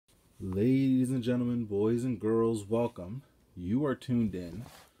Ladies and gentlemen, boys and girls, welcome. You are tuned in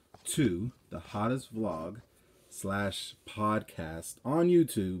to the hottest vlog slash podcast on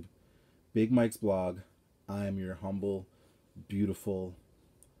YouTube, Bigmike's blog. I am your humble, beautiful,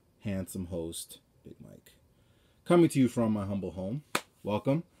 handsome host, Big Mike. Coming to you from my humble home.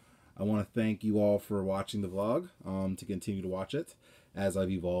 Welcome. I want to thank you all for watching the vlog, to continue to watch it. As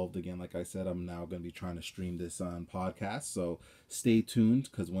I've evolved, again, like I said, I'm now going to be trying to stream this on podcast. So stay tuned,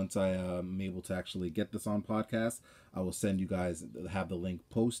 because once I am able to actually get this on podcast, I will send you guys, have the link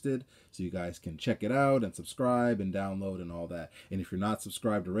posted so you guys can check it out and subscribe and download and all that. And if you're not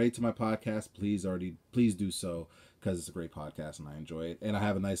subscribed already to my podcast, please do so, because it's a great podcast and I enjoy it. And I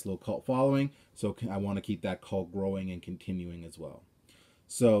have a nice little cult following, so I want to keep that cult growing and continuing as well.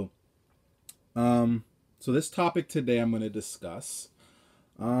 So this topic today I'm going to discuss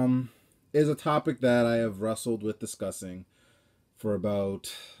is a topic that I have wrestled with discussing for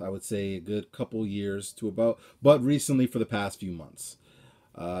about, I would say, a good couple years but recently for the past few months.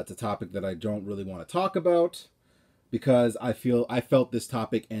 It's a topic that I don't really want to talk about because I felt this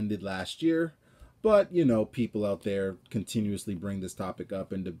topic ended last year, but you know, people out there continuously bring this topic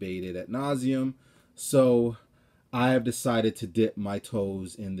up and debate it ad nauseum. So I have decided to dip my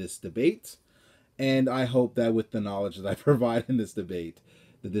toes in this debate. And I hope that with the knowledge that I provide in this debate,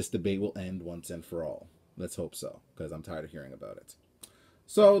 that this debate will end once and for all. Let's hope so, because I'm tired of hearing about it.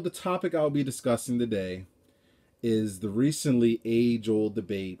 So the topic I'll be discussing today is the recently age-old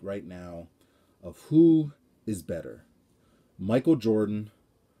debate right now of who is better, Michael Jordan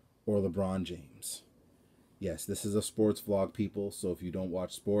or LeBron James. Yes, this is a sports vlog, people, so if you don't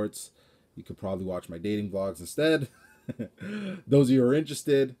watch sports, you could probably watch my dating vlogs instead. Those of you who are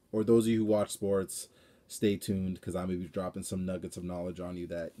interested, or those of you who watch sports, stay tuned, because I'm going to be dropping some nuggets of knowledge on you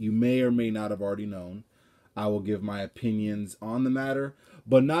that you may or may not have already known. I will give my opinions on the matter,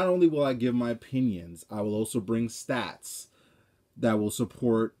 but not only will I give my opinions, I will also bring stats that will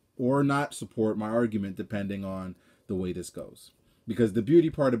support or not support my argument depending on the way this goes. Because the beauty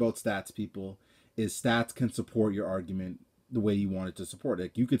part about stats, people, is stats can support your argument the way you want it to support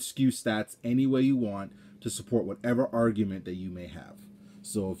it. You could skew stats any way you want to support whatever argument that you may have.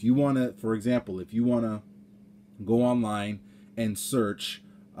 So if you want to, for example, if you want to go online and search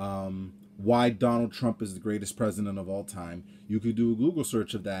why Donald Trump is the greatest president of all time, you could do a Google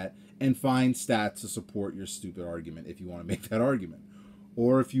search of that and find stats to support your stupid argument if you want to make that argument.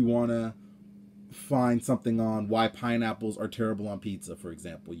 Or if you want to find something on why pineapples are terrible on pizza, for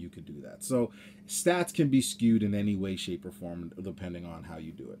example, you could do that. So stats can be skewed in any way, shape, or form depending on how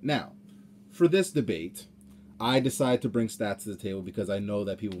you do it. Now, for this debate, I decided to bring stats to the table because I know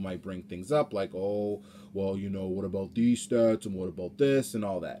that people might bring things up like, oh, well, you know, what about these stats and what about this and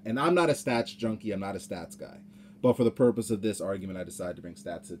all that. And I'm not a stats junkie. I'm not a stats guy. But for the purpose of this argument, I decided to bring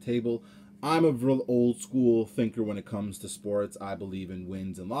stats to the table. I'm a real old school thinker when it comes to sports. I believe in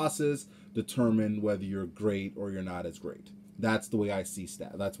wins and losses determine whether you're great or you're not as great. That's the way I see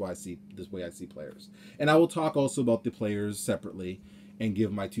stats. That's why I see this way I see players. And I will talk also about the players separately and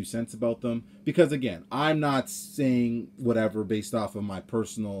give my 2 cents about them. Because again, I'm not saying whatever based off of my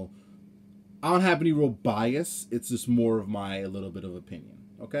personal, I don't have any real bias. It's just more of a little bit of opinion.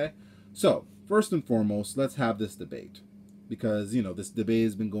 Okay? So, first and foremost, let's have this debate. Because, you know, this debate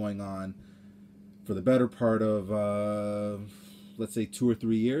has been going on for the better part of, let's say 2 or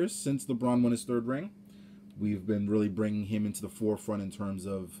 3 years since LeBron won his 3rd ring. We've been really bringing him into the forefront in terms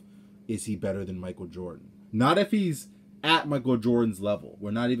of, is he better than Michael Jordan? Not if he's at Michael Jordan's level.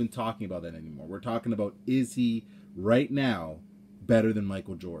 We're not even talking about that anymore. We're talking about, is he right now better than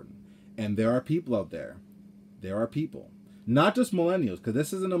Michael Jordan? And there are people out there. There are people. Not just millennials, because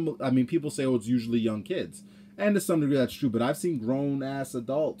this isn't I mean, people say, oh, it's usually young kids. And to some degree that's true, but I've seen grown-ass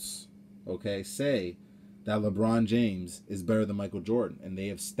adults, okay, say that LeBron James is better than Michael Jordan. And they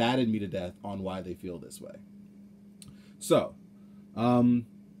have statted me to death on why they feel this way. So,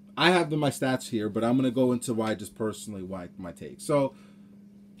 I have my stats here, but I'm going to go into why my take. So,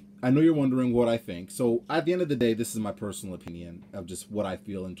 I know you're wondering what I think. So, at the end of the day, this is my personal opinion of just what I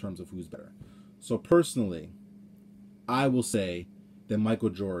feel in terms of who's better. So, personally, I will say that Michael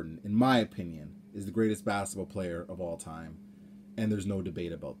Jordan, in my opinion, is the greatest basketball player of all time, and there's no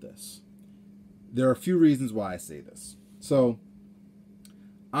debate about this. There are a few reasons why I say this. So,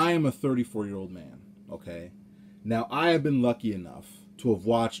 I am a 34-year-old man, okay? Now, I have been lucky enough to have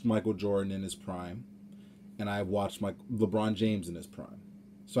watched Michael Jordan in his prime, and I've watched LeBron James in his prime.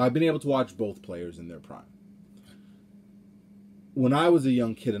 So I've been able to watch both players in their prime. When I was a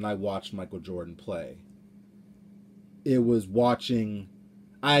young kid and I watched Michael Jordan play, it was watching,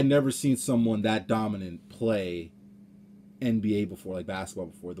 I had never seen someone that dominant play NBA before, like basketball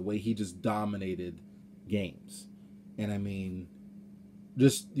before. The way he just dominated games, and I mean,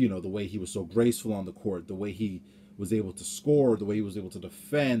 just the way he was so graceful on the court, the way he was able to score, the way he was able to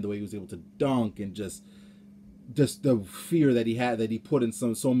defend, the way he was able to dunk, and just the fear that he had, that he put in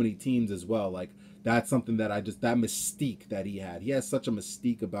so many teams as well. Like that's something that that mystique that he had. He has such a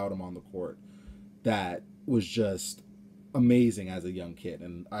mystique about him on the court that was just amazing as a young kid.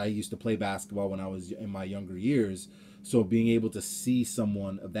 And I used to play basketball when I was in my younger years, so being able to see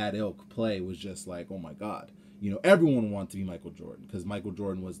someone of that ilk play was just like, oh my God. Everyone wanted to be Michael Jordan because Michael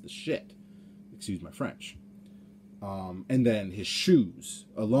Jordan was the shit. Excuse my French. And then his shoes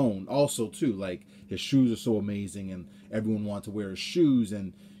alone also too, like his shoes are so amazing and everyone wanted to wear his shoes,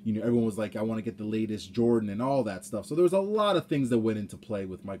 and everyone was like, I want to get the latest Jordan and all that stuff. So there was a lot of things that went into play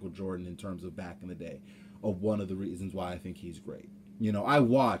with Michael Jordan in terms of back in the day, of one of the reasons why I think he's great. I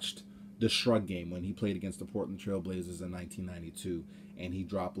watched the Shrug game when he played against the Portland Trail Blazers in 1992, and he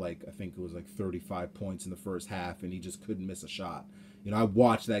dropped I think it was 35 points in the first half, and he just couldn't miss a shot. I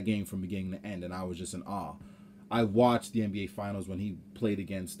watched that game from beginning to end, and I was just in awe. I watched the NBA Finals when he played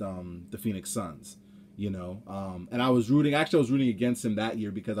against the Phoenix Suns, and I was rooting against him that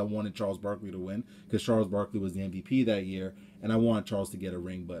year because I wanted Charles Barkley to win, because Charles Barkley was the MVP that year, and I wanted Charles to get a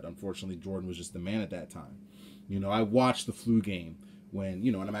ring, but unfortunately Jordan was just the man at that time. I watched the flu game when,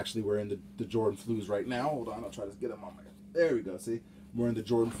 and I'm actually wearing the Jordan flus right now. Hold on, I'll try to get them on my, there we go, see? I'm wearing the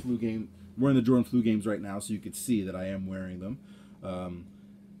Jordan flu game, wearing the Jordan flu games right now, so you could see that I am wearing them.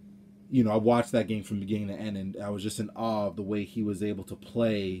 I watched that game from beginning to end, and I was just in awe of the way he was able to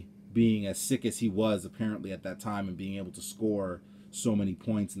play, being as sick as he was apparently at that time, and being able to score so many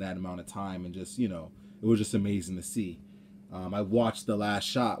points in that amount of time, and just, it was just amazing to see. I watched the last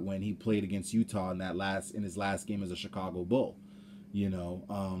shot when he played against Utah in his last game as a Chicago Bull.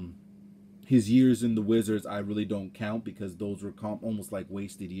 His years in the Wizards I really don't count, because those were almost like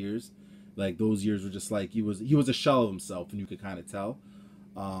wasted years. Like those years were just like he was a shell of himself, and you could kind of tell.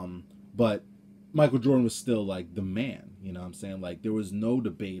 But Michael Jordan was still like the man, what I'm saying? Like there was no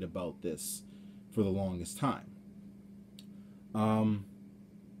debate about this for the longest time.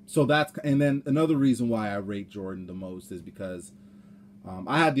 So and then another reason why I rate Jordan the most is because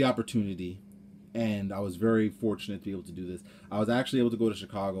I had the opportunity, and I was very fortunate to be able to do this. I was actually able to go to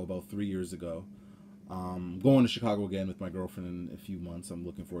Chicago about 3 years ago. Going to Chicago again with my girlfriend in a few months. I'm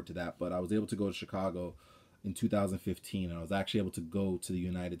looking forward to that. But I was able to go to Chicago in 2015, and I was actually able to go to the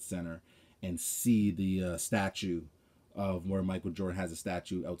United Center and see the statue of where Michael Jordan has a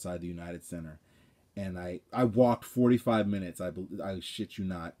statue outside the United Center. And I walked 45 minutes, I shit you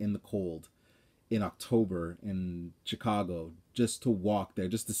not, in the cold in October in Chicago, just to walk there,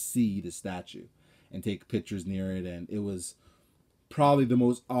 just to see the statue and take pictures near it. And it was probably the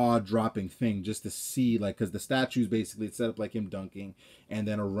most awe-dropping thing, just to see, like, because the statue is basically, it's set up like him dunking, and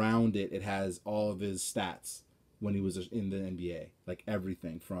then around it, it has all of his stats when he was in the NBA, like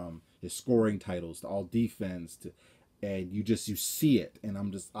everything from his scoring titles to all defense to, and you see it, and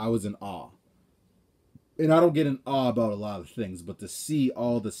I was in awe. And I don't get in awe about a lot of things, but to see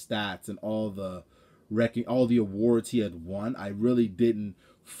all the stats and all the awards he had won, I really didn't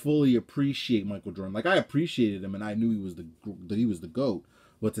fully appreciate Michael Jordan. Like I appreciated him, and I knew he was the GOAT.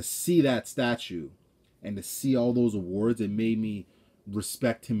 But to see that statue and to see all those awards, it made me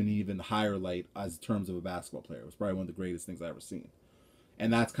respect him in an even higher light as terms of a basketball player. It was probably one of the greatest things I've ever seen.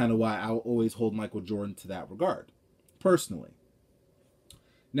 And that's kind of why I will always hold Michael Jordan to that regard, personally.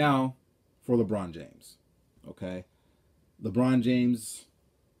 Now, for LeBron James. Okay? LeBron James,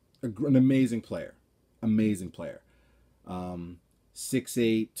 an amazing player. Amazing player.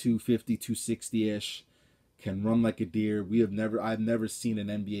 6'8", 250, 260-ish. Can run like a deer. I've never seen an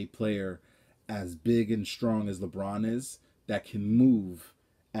NBA player as big and strong as LeBron is that can move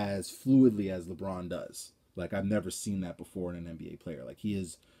as fluidly as LeBron does. Like, I've never seen that before in an NBA player. Like, he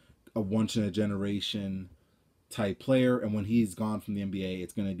is a once-in-a-generation type player, and when he's gone from the NBA,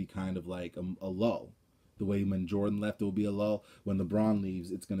 it's going to be kind of like a lull. The way when Jordan left, it will be a lull. When LeBron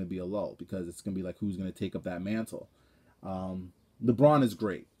leaves, it's going to be a lull, because it's going to be like, who's going to take up that mantle? LeBron is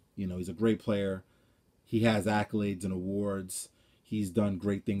great. He's a great player. He has accolades and awards. He's done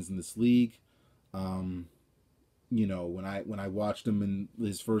great things in this league. When I watched him in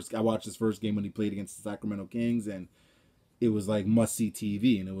I watched his first game when he played against the Sacramento Kings, and it was like must-see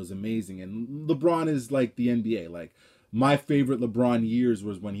TV, and it was amazing. And LeBron is like the NBA. Like, my favorite LeBron years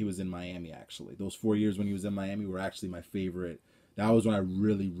was when he was in Miami, actually. Those 4 years when he was in Miami were actually my favorite. That was when I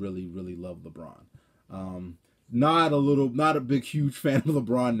really, really, really loved LeBron. Not a big, huge fan of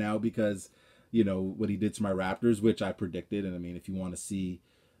LeBron now, because, what he did to my Raptors, which I predicted. And I mean, if you want to see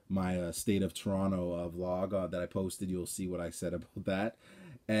State of Toronto vlog that I posted. You'll see what I said about that.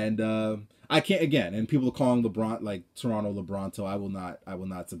 And I can't, again, and people are calling LeBron, like Toronto LeBronto. I will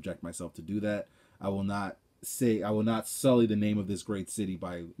not subject myself to do that. I will not sully the name of this great city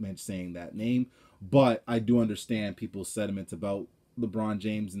by saying that name. But I do understand people's sentiments about LeBron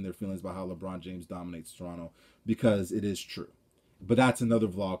James and their feelings about how LeBron James dominates Toronto, because it is true. But that's another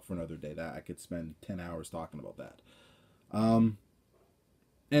vlog for another day. That I could spend 10 hours talking about that. And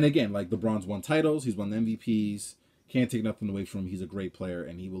again, like, LeBron's won titles, he's won MVPs. Can't take nothing away from him. He's a great player,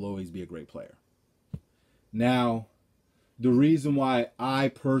 and he will always be a great player. Now, the reason why I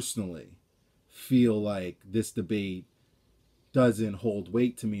personally feel like this debate doesn't hold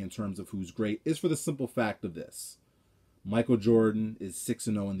weight to me in terms of who's great is for the simple fact of this. Michael Jordan is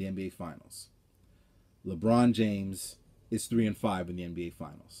 6-0 in the NBA Finals. LeBron James is 3-5 in the NBA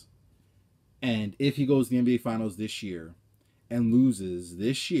Finals. And if he goes to the NBA Finals this year and loses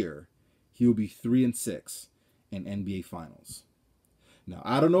this year, he will be 3-6 in NBA Finals. Now,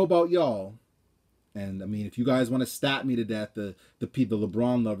 I don't know about y'all, and I mean, if you guys want to stat me to death, the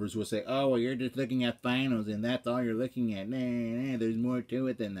LeBron lovers will say, oh, well, you're just looking at finals and that's all you're looking at. Nah, there's more to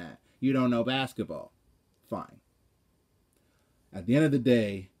it than that. You don't know basketball. Fine. At the end of the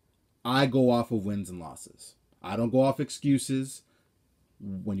day, I go off of wins and losses. I don't go off excuses.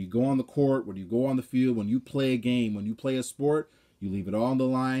 When you go on the court, when you go on the field, when you play a game, when you play a sport, you leave it all on the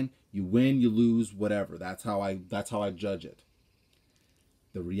line. You win, you lose, whatever. That's how I judge it.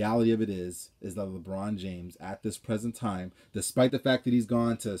 The reality of it is that LeBron James, at this present time, despite the fact that he's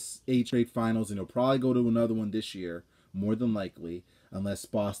gone to 8 straight finals, and he'll probably go to another one this year, more than likely, unless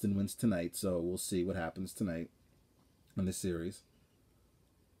Boston wins tonight. So we'll see what happens tonight in this series,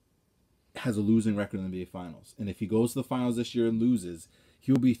 has a losing record in the NBA Finals. And if he goes to the finals this year and loses,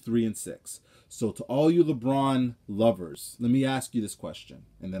 he'll be 3-6. So to all you LeBron lovers, let me ask you this question,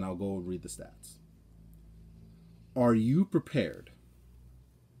 and then I'll go read the stats. Are you prepared,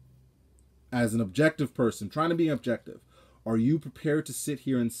 as an objective person, trying to be objective, are you prepared to sit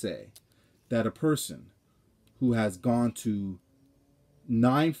here and say that a person who has gone to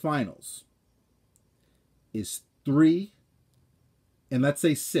 9 finals is 3, and let's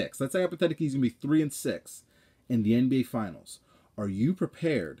say 6, let's say hypothetically he's going to be 3-6 in the NBA Finals, are you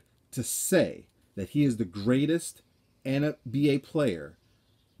prepared to say that he is the greatest NBA player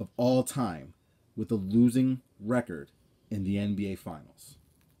of all time with a losing record in the NBA Finals?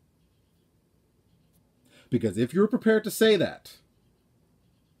 Because if you're prepared to say that,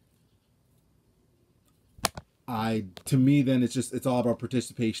 to me, then it's all about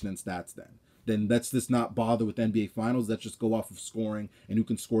participation and stats then let's just not bother with NBA Finals. Let's just go off of scoring and who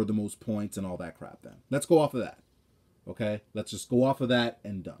can score the most points and all that crap then. Let's go off of that. Okay? Let's just go off of that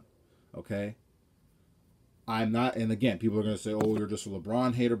and done. Okay? I'm not, and again, people are going to say, oh, you're just a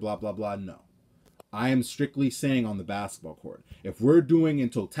LeBron hater, blah, blah, blah. No. I am strictly saying on the basketball court. If we're doing in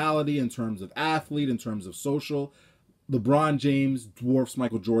totality, in terms of athlete, in terms of social, LeBron James dwarfs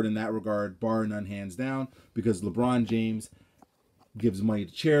Michael Jordan in that regard, bar none, hands down, because LeBron James gives money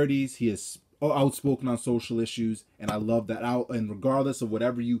to charities. He is outspoken on social issues, and I love that. And regardless of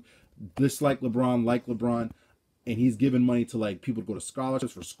whatever you dislike LeBron, like LeBron, and he's given money to like people to go to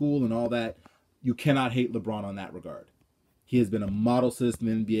scholarships for school and all that, you cannot hate LeBron on that regard. He has been a model citizen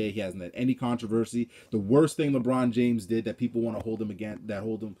in the NBA. He hasn't had any controversy. The worst thing LeBron James did that people want to hold him against, that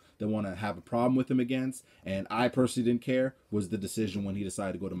want to have a problem with him against, and I personally didn't care, was the decision when he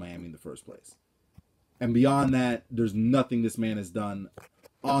decided to go to Miami in the first place. And beyond that, there's nothing this man has done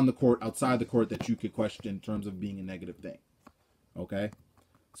on the court, outside the court, that you could question in terms of being a negative thing. Okay?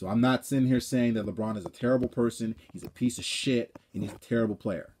 So I'm not sitting here saying that LeBron is a terrible person, he's a piece of shit, and he's a terrible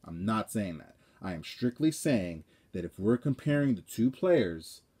player. I'm not saying that. I am strictly saying that if we're comparing the two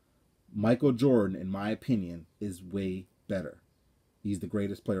players, Michael Jordan, in my opinion, is way better. He's the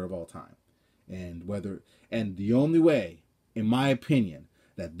greatest player of all time. And the only way, in my opinion,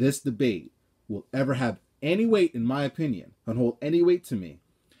 that this debate will ever have any weight, in my opinion, and hold any weight to me,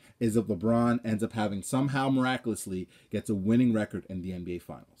 is if LeBron ends up having somehow miraculously gets a winning record in the NBA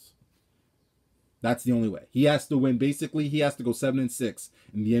Finals. That's the only way. He has to win. Basically, he has to go 7-6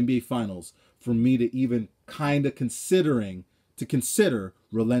 in the NBA Finals for me to even kind of consider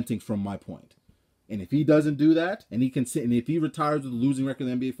relenting from my point. And if he doesn't do that, and if he retires with a losing record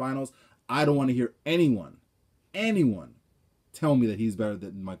in the NBA Finals, I don't want to hear anyone tell me that he's better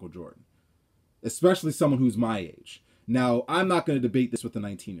than Michael Jordan, especially someone who's my age. Now, I'm not going to debate this with a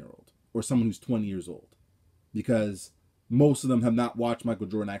 19-year-old or someone who's 20 years old, because most of them have not watched Michael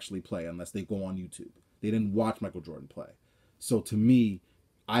Jordan actually play unless they go on YouTube. They didn't watch Michael Jordan play. So to me,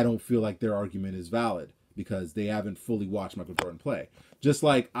 I don't feel like their argument is valid. because they haven't fully watched Michael Jordan play. Just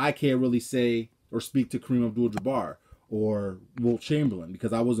like I can't really say or speak to Kareem Abdul-Jabbar or Wilt Chamberlain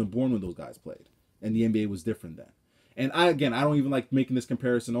because I wasn't born when those guys played, and the NBA was different then. And I don't even like making this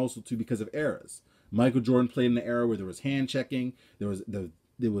comparison also too because of eras. Michael Jordan played in an era where there was hand checking, there was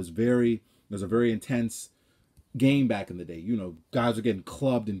a very intense game back in the day. You know, guys were getting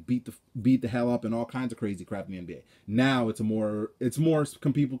clubbed and beat the hell up and all kinds of crazy crap in the NBA. Now it's more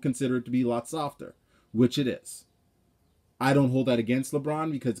people consider it to be a lot softer, which it is. I don't hold that against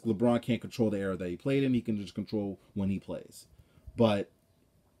LeBron because LeBron can't control the era that he played in. He can just control when he plays. But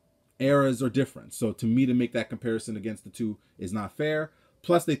eras are different. So to me, to make that comparison against the two is not fair.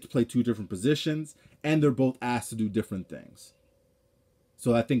 Plus, they play two different positions, and they're both asked to do different things.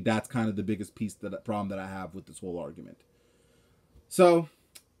 So I think that's kind of the biggest problem that I have with this whole argument. So,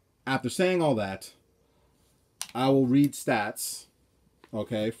 after saying all that, I will read stats,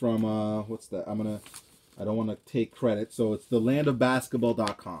 okay, from, what's that? I don't want to take credit. So it's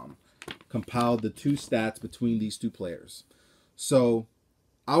thelandofbasketball.com compiled the two stats between these two players. So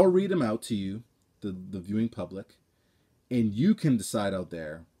I'll read them out to you, the viewing public, and you can decide out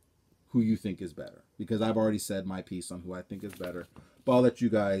there who you think is better. Because I've already said my piece on who I think is better. But I'll let you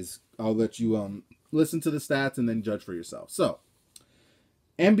listen to the stats and then judge for yourself. So,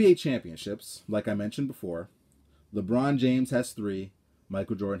 NBA championships, like I mentioned before, LeBron James has 3,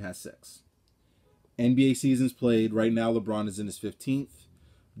 Michael Jordan has 6. NBA seasons played, right now LeBron is in his 15th.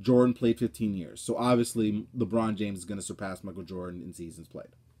 Jordan played 15 years. So obviously LeBron James is going to surpass Michael Jordan in seasons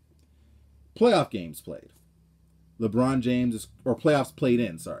played. Playoff games played. Playoffs played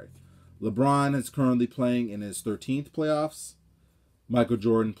in, sorry. LeBron is currently playing in his 13th playoffs. Michael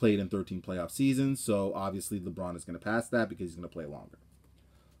Jordan played in 13 playoff seasons, so obviously LeBron is going to pass that because he's going to play longer.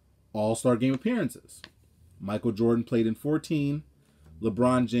 All-Star game appearances. Michael Jordan played in 14.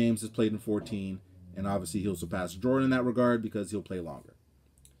 LeBron James has played in 14, and obviously he'll surpass Jordan in that regard because he'll play longer.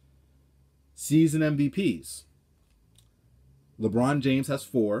 Season MVPs. LeBron James has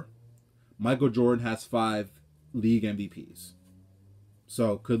 4. Michael Jordan has 5 league MVPs.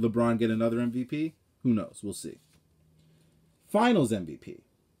 So, could LeBron get another MVP? Who knows? We'll see. Finals MVP.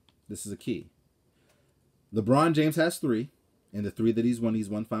 This is a key. LeBron James has 3. And the 3 that he's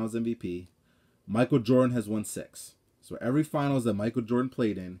won Finals MVP. Michael Jordan has won 6. So, every Finals that Michael Jordan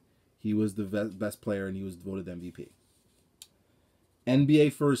played in, he was the best player and he was voted MVP.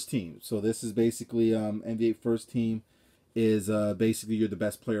 NBA First Team. So, this is basically NBA First Team is basically you're the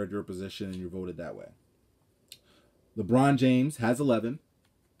best player at your position and you're voted that way. LeBron James has 11.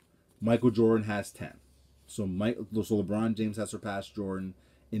 Michael Jordan has 10. So LeBron James has surpassed Jordan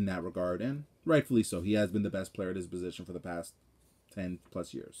in that regard, and rightfully so. He has been the best player at his position for the past 10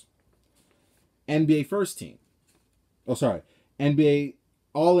 plus years. NBA First Team. NBA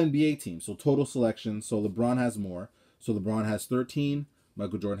All-NBA team. So total selection. So LeBron has more. So LeBron has 13.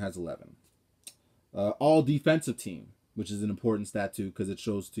 Michael Jordan has 11. All Defensive Team, which is an important stat too because it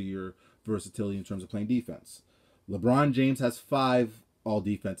shows to your versatility in terms of playing defense. LeBron James has 5 all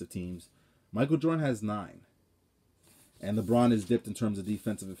defensive teams. Michael Jordan has 9. And LeBron is dipped in terms of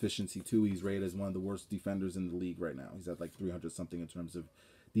defensive efficiency too. He's rated as one of the worst defenders in the league right now. He's at like 300 something in terms of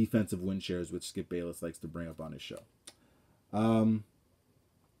defensive win shares, which Skip Bayless likes to bring up on his show.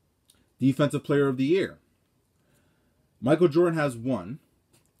 Defensive Player of the Year. Michael Jordan has 1.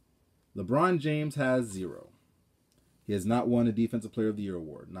 LeBron James has 0. He has not won a Defensive Player of the Year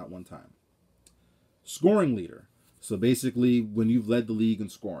award, not one time. Scoring leader. So basically, when you've led the league in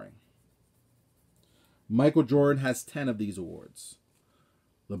scoring. Michael Jordan has 10 of these awards.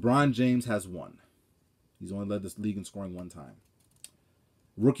 LeBron James has 1. He's only led this league in scoring one time.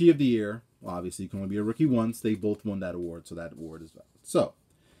 Rookie of the Year. Well, obviously, you can only be a rookie once. They both won that award, so that award is valid. So,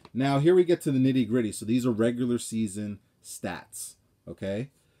 now here we get to the nitty-gritty. So these are regular season stats,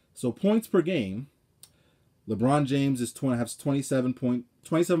 okay? So points per game. LeBron James has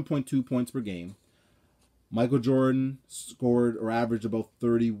 27.2 points per game. Michael Jordan scored or averaged about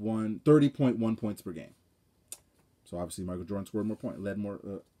 30.1 points per game. So obviously Michael Jordan scored more points, had more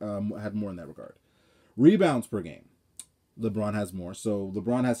in that regard. Rebounds per game. LeBron has more. So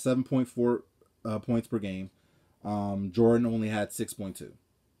LeBron has 7.4 points per game. Jordan only had 6.2.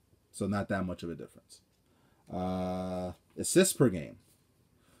 So not that much of a difference. Assists per game.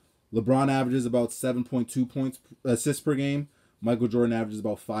 LeBron averages about 7.2 assists per game. Michael Jordan averages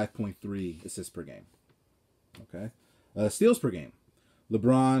about 5.3 assists per game. Okay. Steals per game.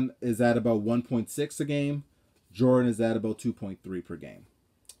 LeBron is at about 1.6 a game. Jordan is at about 2.3 per game.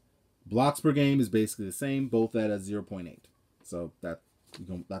 Blocks per game is basically the same, both at a 0.8. So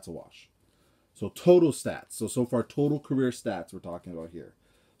that's a wash. So total stats. So far, total career stats we're talking about here.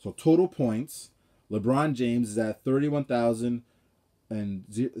 So total points. LeBron James is at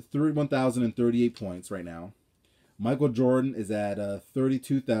 31,038 points right now. Michael Jordan is at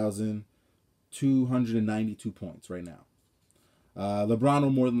 32,292 points right now. LeBron will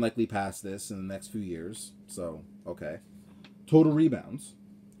more than likely pass this in the next few years. So, okay. Total rebounds.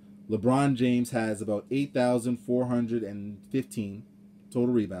 LeBron James has about 8,415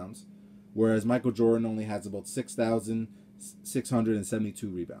 total rebounds, whereas Michael Jordan only has about 6,672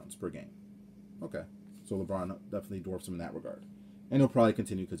 rebounds per game. Okay. So LeBron definitely dwarfs him in that regard. And he'll probably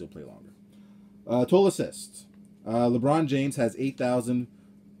continue because he'll play longer. Total assists. LeBron James has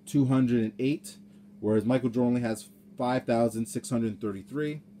 8,208, whereas Michael Jordan only has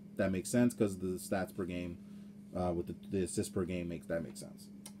 5,633. That makes sense because the stats per game with the assists per game makes sense.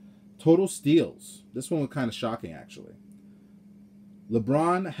 Total steals. This one was kind of shocking, actually.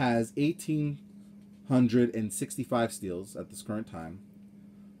 LeBron has 1,865 steals at this current time.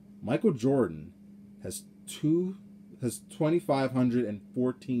 Michael Jordan has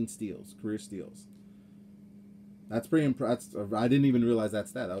 2,514 steals, career steals. That's pretty impressive. I didn't even realize that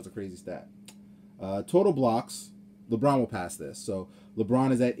stat. That was a crazy stat. Total blocks. LeBron will pass this. So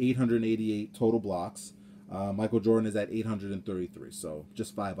LeBron is at 888 total blocks. Michael Jordan is at 833. So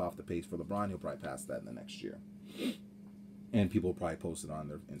just 5 off the pace for LeBron. He'll probably pass that in the next year. And people will probably post it on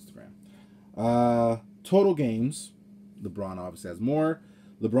their Instagram. Total games. LeBron obviously has more.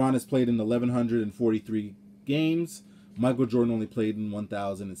 LeBron has played in 1,143 games. Michael Jordan only played in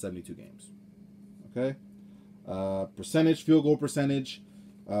 1,072 games. Okay. Percentage, field goal percentage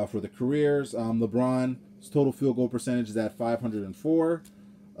for the careers. LeBron's total field goal percentage is at 504.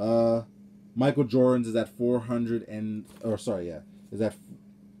 Michael Jordan's is at is at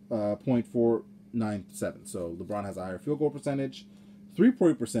 .497. So LeBron has a higher field goal percentage.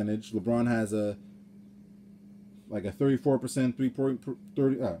 3-point percentage. LeBron has a 34%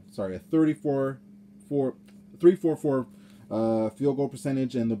 344 field goal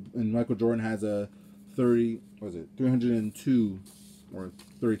percentage, and Michael Jordan has a 302 or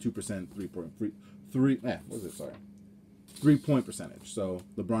 32% 3-point percentage. So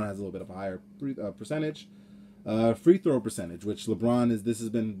LeBron has a little bit of a higher percentage. Free throw percentage, which this has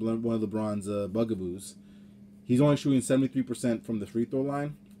been one of LeBron's bugaboos. He's only shooting 73% from the free throw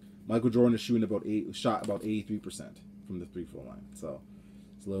line. Michael Jordan is shooting shot about 83% from the free throw line. So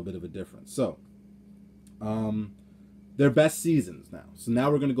it's a little bit of a difference. So their best seasons now. So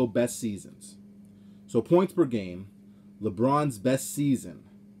now we're going to go best seasons. So points per game, LeBron's best season,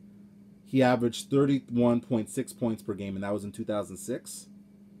 he averaged 31.6 points per game, and that was in 2006.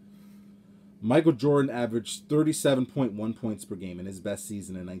 Michael Jordan averaged 37.1 points per game in his best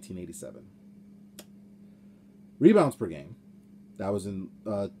season in 1987. Rebounds per game, that was in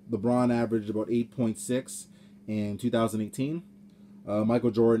LeBron averaged about 8.6 in 2018.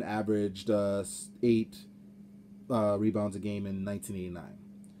 Michael Jordan averaged 8 rebounds a game in 1989.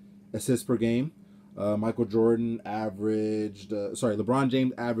 Assists per game, LeBron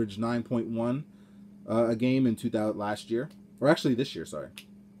James averaged 9.1 a game in last year, or actually this year, sorry.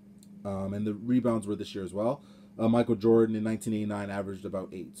 And the rebounds were this year as well. Michael Jordan in 1989 averaged about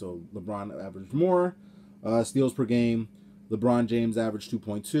 8, so LeBron averaged more. Steals per game, LeBron James averaged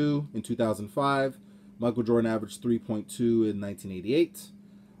 2.2 in 2005. Michael Jordan averaged 3.2 in 1988.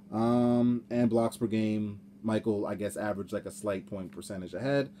 And blocks per game, Michael, I guess, averaged like a slight point percentage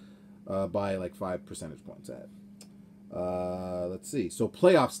ahead by like 5 percentage points ahead. Let's see. So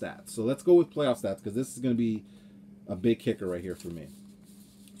playoff stats. So let's go with playoff stats because this is going to be a big kicker right here for me.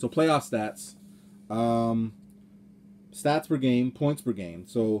 So playoff stats. Stats per game, points per game.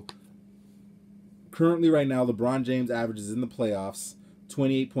 So currently right now, LeBron James averages in the playoffs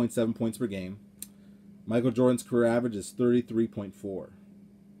 28.7 points per game. Michael Jordan's career average is 33.4.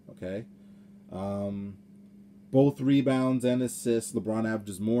 Okay. Both rebounds and assists, LeBron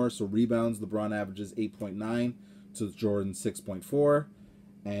averages more. So rebounds, LeBron averages 8.9 to Jordan's 6.4.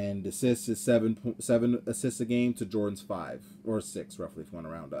 And assists is 7 assists a game to Jordan's 5 or 6, roughly, if you want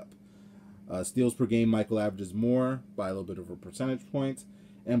to round up. Steals per game, Michael averages more by a little bit of a percentage point.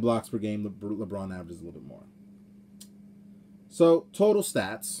 And blocks per game, LeBron averages a little bit more. So total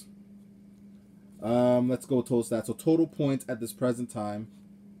stats. Let's go with total stats. So total points at this present time.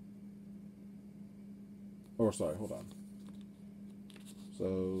 Or sorry, hold on. So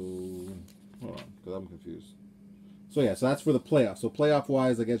hold on, because I'm confused. So yeah, so that's for the playoffs. So playoff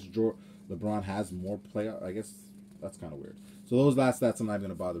wise, I guess LeBron has more playoff. I guess that's kind of weird. So those last stats I'm not even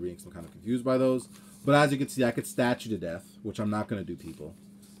going to bother reading, so I'm kind of confused by those. But as you can see, I could stat you to death, which I'm not going to do, people,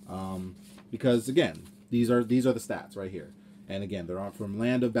 because again, these are the stats right here. And again, they're on from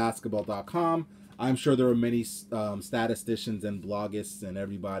landofbasketball.com. I'm sure there are many statisticians and blogists and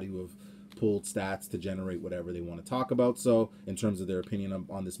everybody who have pulled stats to generate whatever they want to talk about. So in terms of their opinion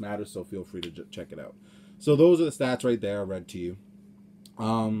on this matter, so feel free to check it out. So those are the stats right there I read to you.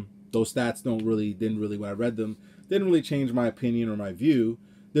 Those stats didn't really when I read them, didn't really change my opinion or my view.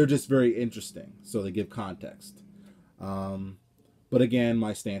 They're just very interesting, so they give context. But again,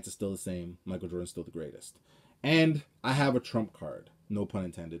 my stance is still the same. Michael Jordan's still the greatest. And I have a trump card. No pun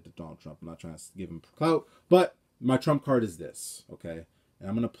intended to Donald Trump. I'm not trying to give him clout. But my trump card is this, okay? And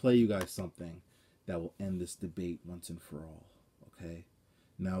I'm going to play you guys something that will end this debate once and for all, okay?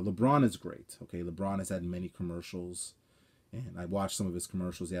 Now, LeBron is great, okay? LeBron has had many commercials. And I watched some of his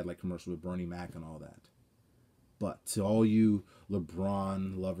commercials. He had like commercials with Bernie Mac and all that. But to all you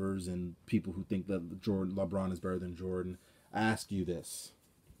LeBron lovers and people who think that LeBron is better than Jordan, I ask you this.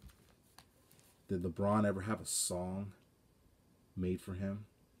 Did LeBron ever have a song made for him?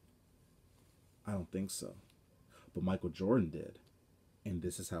 I don't think so. But Michael Jordan did. And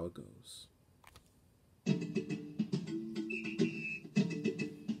this is how it goes.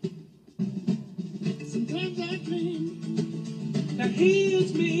 Sometimes I dream that he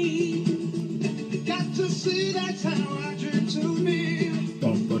is me. Got to see that's how I dream to be.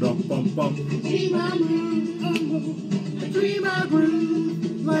 Bum ba dum bum bum. Dream I move, I dream I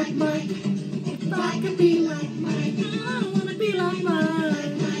groove like Mike. If I could be like Mike, I wanna be like Mike.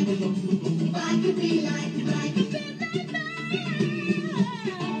 If I could be like Mike,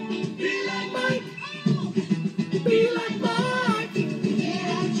 be like Mike, be like Mike.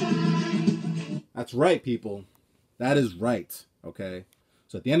 Yeah, I try. That's right, people. That is right, okay?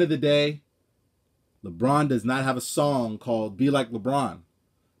 So at the end of the day, LeBron does not have a song called Be Like LeBron,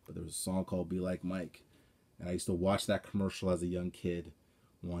 but there's a song called Be Like Mike. And I used to watch that commercial as a young kid,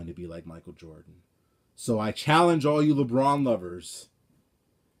 wanting to be like Michael Jordan. So I challenge all you LeBron lovers,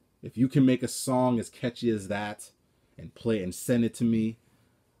 if you can make a song as catchy as that and play it and send it to me,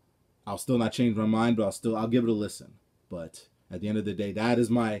 I'll still not change my mind, but I'll give it a listen. But at the end of the day, that is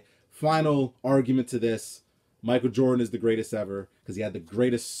my final argument to this. Michael Jordan is the greatest ever because he had the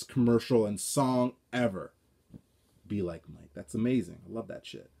greatest commercial and song ever. Be Like Mike. That's amazing. I love that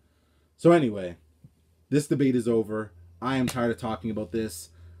shit. So anyway, this debate is over. I am tired of talking about this.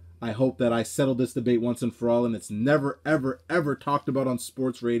 I hope that I settled this debate once and for all and it's never, ever, ever talked about on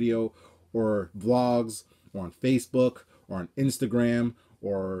sports radio or vlogs or on Facebook or on Instagram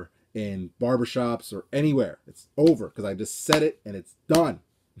or in barbershops or anywhere. It's over because I just said it and it's done.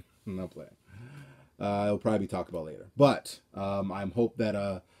 I'm not playing. It'll probably be talked about later. But I hope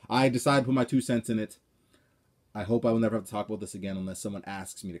that I decided to put my 2 cents in it. I hope I will never have to talk about this again unless someone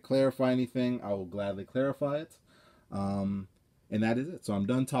asks me to clarify anything. I will gladly clarify it. And that is it. So I'm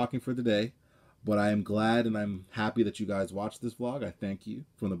done talking for today. But I am glad and I'm happy that you guys watched this vlog. I thank you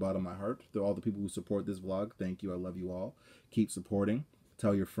from the bottom of my heart. To all the people who support this vlog, thank you. I love you all. Keep supporting.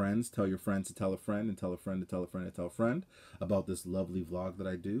 Tell your friends to tell a friend, and tell a friend to tell a friend to tell a friend about this lovely vlog that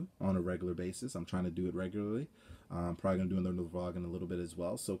I do on a regular basis. I'm trying to do it regularly. I'm probably going to do another vlog in a little bit as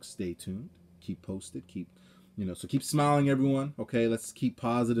well. So stay tuned. Keep posted. So keep smiling, everyone. Okay, let's keep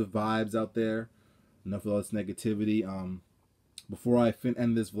positive vibes out there. Enough of all this negativity. Before I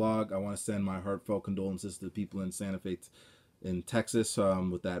end this vlog, I want to send my heartfelt condolences to the people in Santa Fe, in Texas,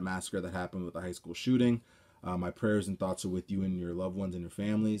 with that massacre that happened with the high school shooting. My prayers and thoughts are with you and your loved ones and your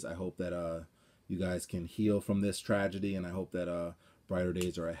families. I hope that you guys can heal from this tragedy, and I hope that brighter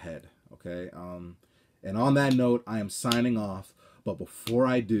days are ahead. Okay. And on that note, I am signing off. But before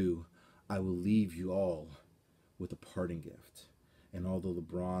I do, I will leave you all with a parting gift. And all the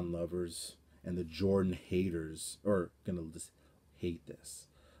LeBron lovers and the Jordan haters are gonna just hate this,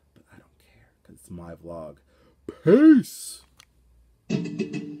 but I don't care because it's my vlog. Peace.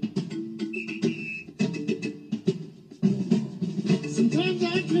 Sometimes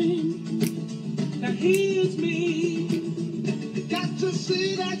I dream that he is me. Got to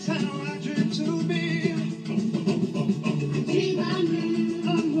see that's how I dream to be. Dream I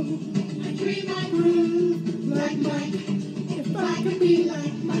move, I dream I groove like Mike. If I could be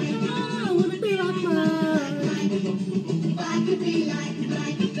like Mike, I wanna be like Mike. If I could be like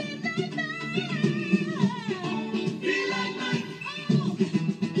Mike, be like Mike,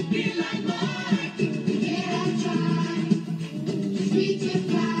 be like Mike. Yeah, I try. Sweet to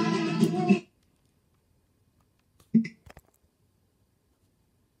fly.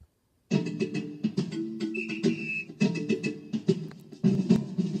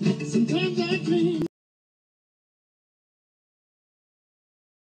 Sometimes I dream.